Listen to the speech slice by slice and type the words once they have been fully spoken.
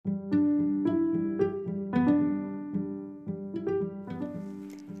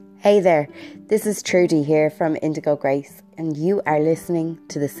Hey there, this is Trudy here from Indigo Grace, and you are listening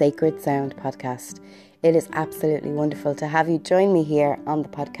to the Sacred Sound podcast. It is absolutely wonderful to have you join me here on the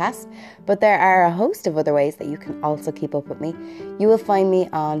podcast, but there are a host of other ways that you can also keep up with me. You will find me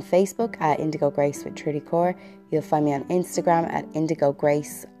on Facebook at Indigo Grace with Trudy Core. You'll find me on Instagram at Indigo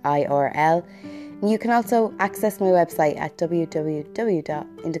Grace IRL. And you can also access my website at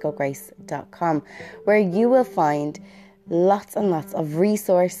www.indigograce.com, where you will find lots and lots of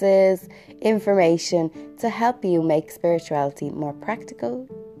resources, information to help you make spirituality more practical,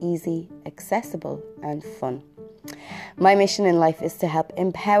 easy, accessible and fun. My mission in life is to help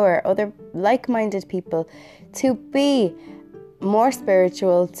empower other like-minded people to be more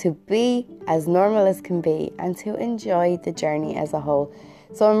spiritual, to be as normal as can be, and to enjoy the journey as a whole.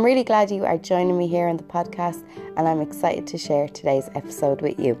 So I'm really glad you are joining me here on the podcast, and I'm excited to share today's episode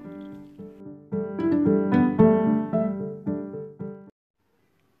with you.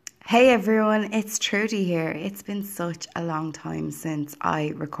 Hey everyone, it's Trudy here. It's been such a long time since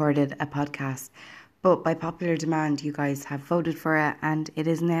I recorded a podcast, but by popular demand you guys have voted for it and it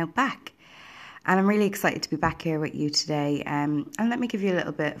is now back. And I'm really excited to be back here with you today. And let me give you a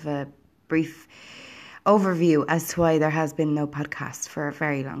little bit of a brief overview as to why there has been no podcast for a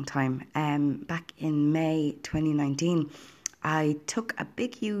very long time. Back in May 2019, I took a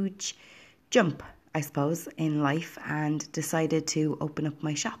big, huge jump, I suppose, in life and decided to open up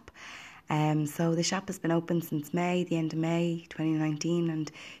my shop. So the shop has been open since the end of May 2019,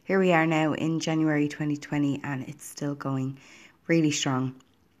 and here we are now in January 2020, and it's still going really strong.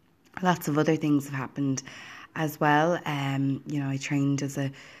 Lots of other things have happened as well. I trained as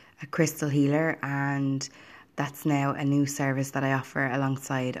a crystal healer, and that's now a new service that I offer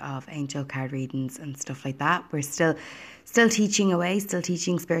alongside of angel card readings and stuff like that. We're still teaching away, still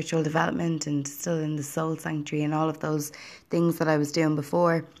teaching spiritual development, and still in the soul sanctuary and all of those things that I was doing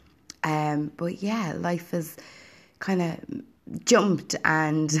before. But yeah, life has kind of jumped,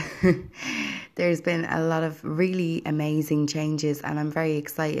 and there's been a lot of really amazing changes, and I'm very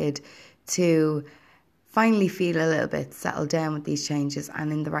excited to finally feel a little bit settled down with these changes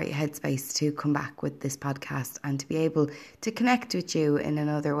and in the right headspace to come back with this podcast and to be able to connect with you in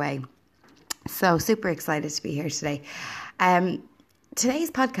another way. So super excited to be here today.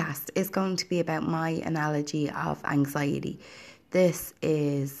 Today's podcast is going to be about my analogy of anxiety. This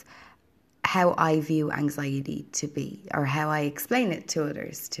is how I view anxiety to be, or how I explain it to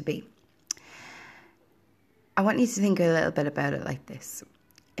others to be. I want you to think a little bit about it like this.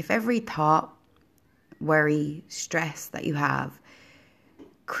 If every thought, worry, stress that you have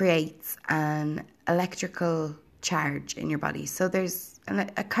creates an electrical charge in your body, so there's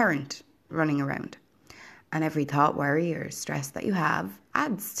a current running around, and every thought, worry or stress that you have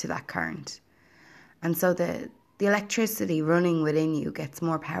adds to that current, and so the electricity running within you gets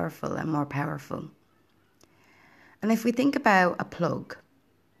more powerful and more powerful. And if we think about a plug,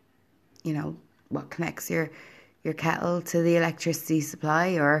 what connects your kettle to the electricity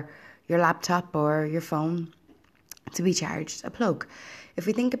supply, or your laptop or your phone to be charged, a plug. If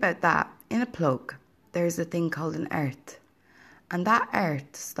we think about that, in a plug, there's a thing called an earth. And that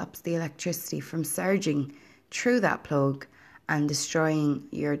earth stops the electricity from surging through that plug and destroying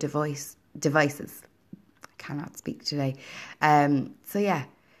your devices. I cannot speak today.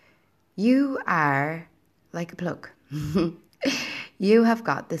 You are like a plug. You have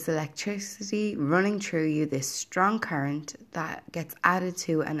got this electricity running through you, this strong current that gets added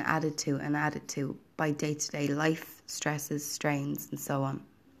to and added to and added to by day-to-day life stresses, strains, and so on.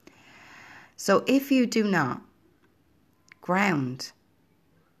 So if you do not ground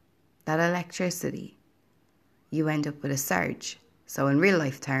that electricity, you end up with a surge. So in real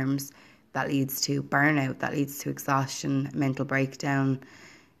life terms, that leads to burnout, that leads to exhaustion, mental breakdown,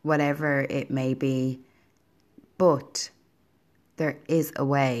 whatever it may be. But there is a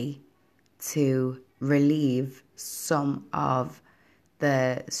way to relieve some of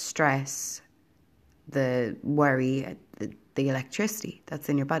the stress, the worry, the electricity that's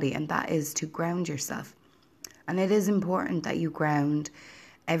in your body, and that is to ground yourself. And it is important that you ground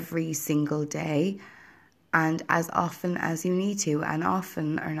every single day and as often as you need to, and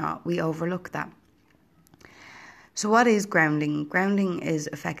often or not, we overlook that. So what is grounding? Grounding is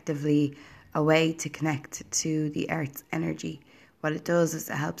effectively a way to connect to the earth's energy. What it does is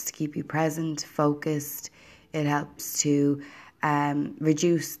it helps to keep you present, focused. It helps to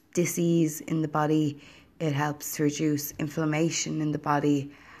reduce disease in the body. It helps to reduce inflammation in the body.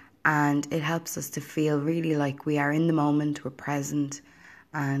 And it helps us to feel really like we are in the moment, we're present,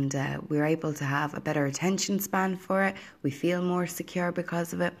 and we're able to have a better attention span for it. We feel more secure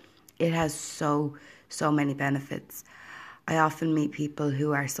because of it. It has so many benefits. I often meet people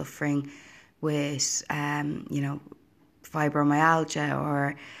who are suffering with, fibromyalgia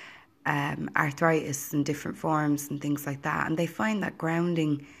or arthritis in different forms and things like that. And they find that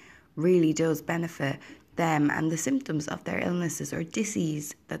grounding really does benefit them and the symptoms of their illnesses or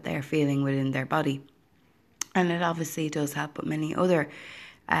disease that they're feeling within their body. And it obviously does help with many other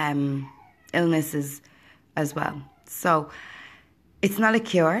illnesses as well. So it's not a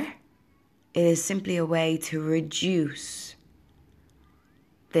cure. It is simply a way to reduce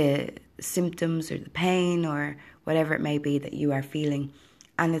the symptoms or the pain or whatever it may be that you are feeling.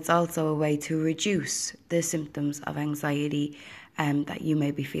 And it's also a way to reduce the symptoms of anxiety that you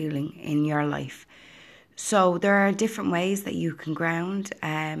may be feeling in your life. So there are different ways that you can ground.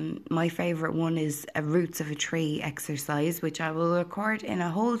 My favourite one is a roots of a tree exercise, which I will record in a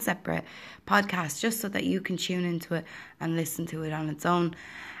whole separate podcast just so that you can tune into it and listen to it on its own.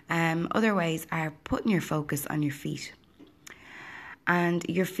 Other ways are putting your focus on your feet. And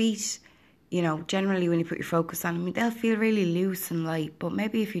your feet, generally when you put your focus on them, they'll feel really loose and light. But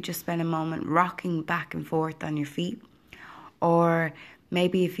maybe if you just spend a moment rocking back and forth on your feet, or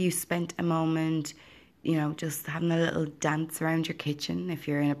maybe if you spent a moment, just having a little dance around your kitchen if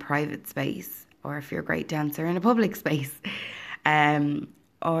you're in a private space, or if you're a great dancer in a public space,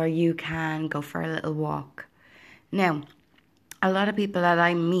 or you can go for a little walk. Now, a lot of people that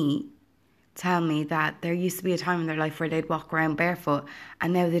I meet tell me that there used to be a time in their life where they'd walk around barefoot,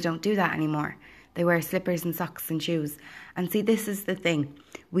 and now they don't do that anymore. They wear slippers and socks and shoes. And see, this is the thing.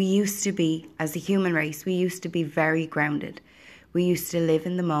 We used to be, as a human race, we used to be very grounded. We used to live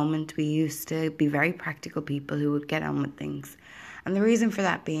in the moment. We used to be very practical people who would get on with things. And the reason for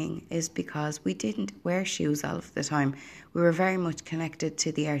that being is because we didn't wear shoes all of the time. We were very much connected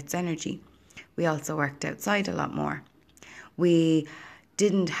to the earth's energy. We also worked outside a lot more. We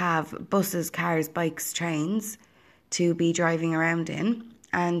didn't have buses, cars, bikes, trains to be driving around in,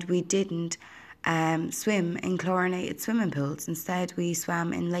 and we didn't swim in chlorinated swimming pools. Instead, we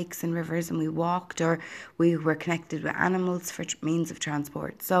swam in lakes and rivers, and we walked, or we were connected with animals for means of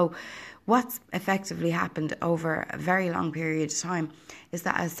transport. So what's effectively happened over a very long period of time is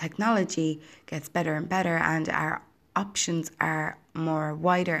that as technology gets better and better and our options are more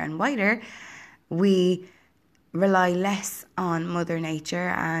wider and wider, we rely less on Mother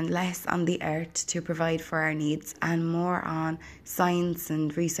Nature and less on the earth to provide for our needs, and more on science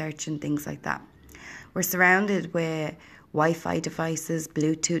and research and things like that. We're surrounded with Wi-Fi devices,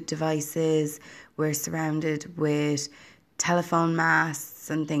 Bluetooth devices. We're surrounded with telephone masts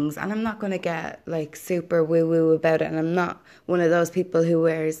and things. And I'm not going to get super woo-woo about it. And I'm not one of those people who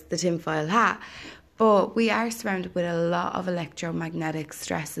wears the tinfoil hat. But we are surrounded with a lot of electromagnetic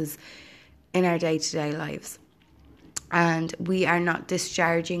stresses in our day-to-day lives. And we are not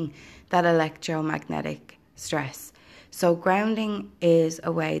discharging that electromagnetic stress. So grounding is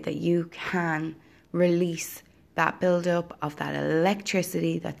a way that you can release that build-up of that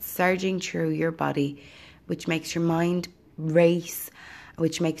electricity that's surging through your body, which makes your mind race,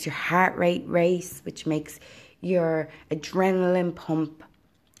 which makes your heart rate race, which makes your adrenaline pump.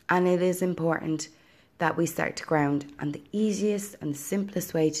 And it is important that we start to ground. And the easiest and the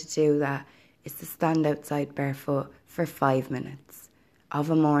simplest way to do that is to stand outside barefoot for 5 minutes of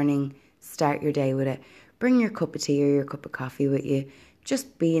a morning. Start your day with it. Bring your cup of tea or your cup of coffee with you.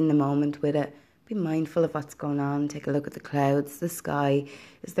 Just be in the moment with it. Be mindful of what's going on. Take a look at the clouds, the sky.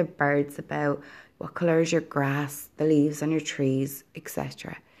 Is there birds about? What colour is your grass, the leaves on your trees,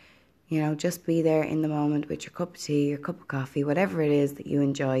 etc. Just be there in the moment with your cup of tea, your cup of coffee, whatever it is that you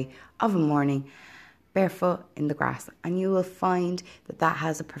enjoy of a morning, barefoot in the grass. And you will find that that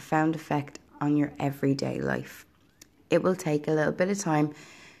has a profound effect on your everyday life. It will take a little bit of time,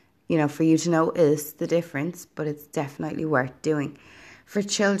 for you to notice the difference, but it's definitely worth doing. For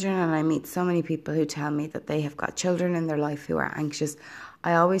children, and I meet so many people who tell me that they have got children in their life who are anxious,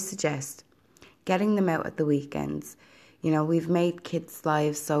 I always suggest getting them out at the weekends. We've made kids'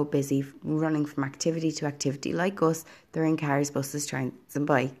 lives so busy, running from activity to activity. Like us, they're in cars, buses, trains and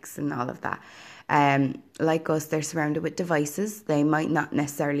bikes and all of that. Like us, they're surrounded with devices. They might not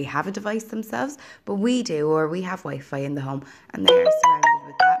necessarily have a device themselves, but we do, or we have Wi-Fi in the home, and they are surrounded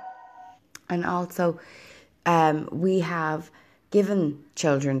with that. And also, we have given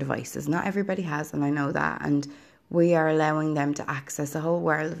children devices. Not everybody has, and I know that. And we are allowing them to access a whole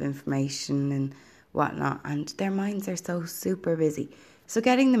world of information and whatnot. And their minds are so super busy. So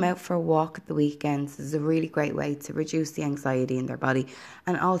getting them out for a walk at the weekends is a really great way to reduce the anxiety in their body.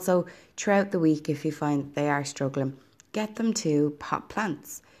 And also, throughout the week, if you find that they are struggling, get them to pot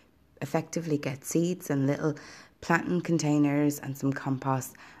plants. Effectively get seeds and little planting containers and some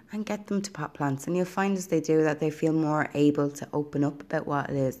compost, and get them to pot plants. And you'll find as they do that they feel more able to open up about what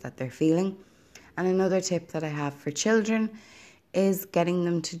it is that they're feeling. And another tip that I have for children is getting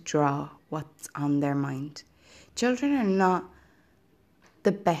them to draw what's on their mind. Children are not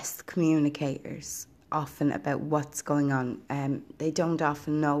the best communicators often about what's going on. They don't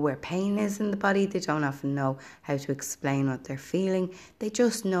often know where pain is in the body. They don't often know how to explain what they're feeling. They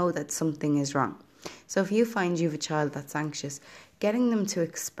just know that something is wrong. So if you find you have a child that's anxious, getting them to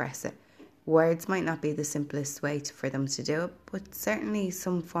express it. Words might not be the simplest way for them to do it, but certainly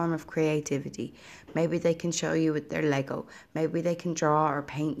some form of creativity. Maybe they can show you with their Lego. Maybe they can draw or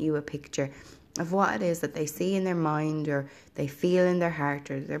paint you a picture of what it is that they see in their mind or they feel in their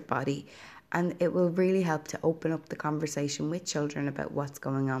heart or their body. And it will really help to open up the conversation with children about what's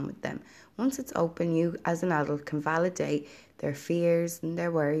going on with them. Once it's open, you as an adult can validate their fears and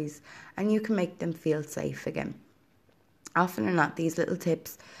their worries, and you can make them feel safe again. Often or not, these little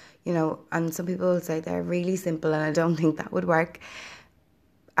tips, and some people will say they're really simple and I don't think that would work,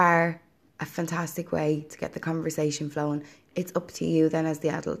 are a fantastic way to get the conversation flowing. It's up to you then as the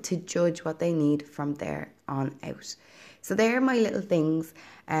adult to judge what they need from there on out. So there are my little things,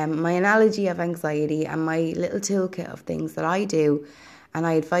 my analogy of anxiety and my little toolkit of things that I do and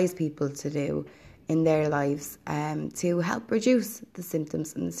I advise people to do in their lives to help reduce the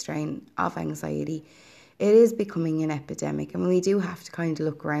symptoms and the strain of anxiety. It is becoming an epidemic and we do have to kind of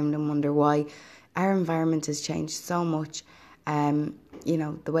look around and wonder why our environment has changed so much.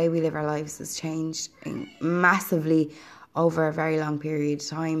 The way we live our lives has changed massively over a very long period of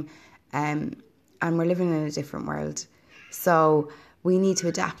time, and we're living in a different world. So we need to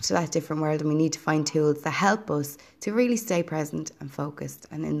adapt to that different world and we need to find tools that help us to really stay present and focused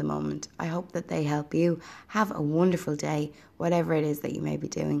and in the moment. I hope that they help you. Have a wonderful day, whatever it is that you may be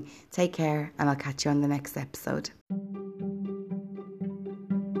doing. Take care and I'll catch you on the next episode.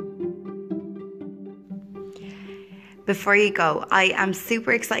 Before you go, I am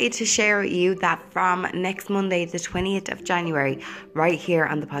super excited to share with you that from next Monday, the 20th of January, right here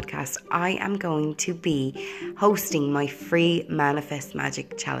on the podcast, I am going to be hosting my free Manifest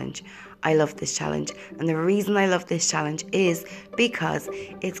Magic Challenge. I love this challenge, and the reason I love this challenge is because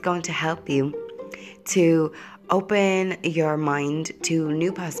it's going to help you to open your mind to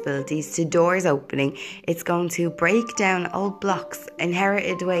new possibilities, to doors opening. It's going to break down old blocks,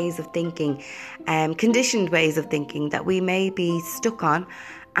 inherited ways of thinking, conditioned ways of thinking that we may be stuck on,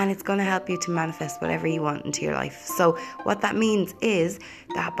 and it's going to help you to manifest whatever you want into your life. So what that means is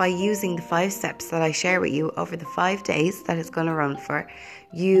that by using the 5 steps that I share with you over the 5 days that it's going to run for,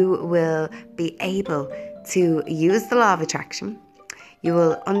 you will be able to use the law of attraction. You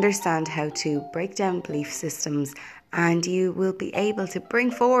will understand how to break down belief systems, and you will be able to bring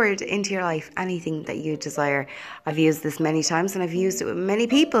forward into your life anything that you desire. I've used this many times and I've used it with many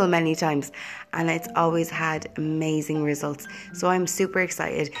people many times, and it's always had amazing results. So I'm super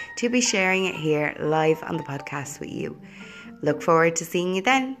excited to be sharing it here live on the podcast with you. Look forward to seeing you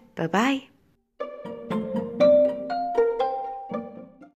then. Bye-bye.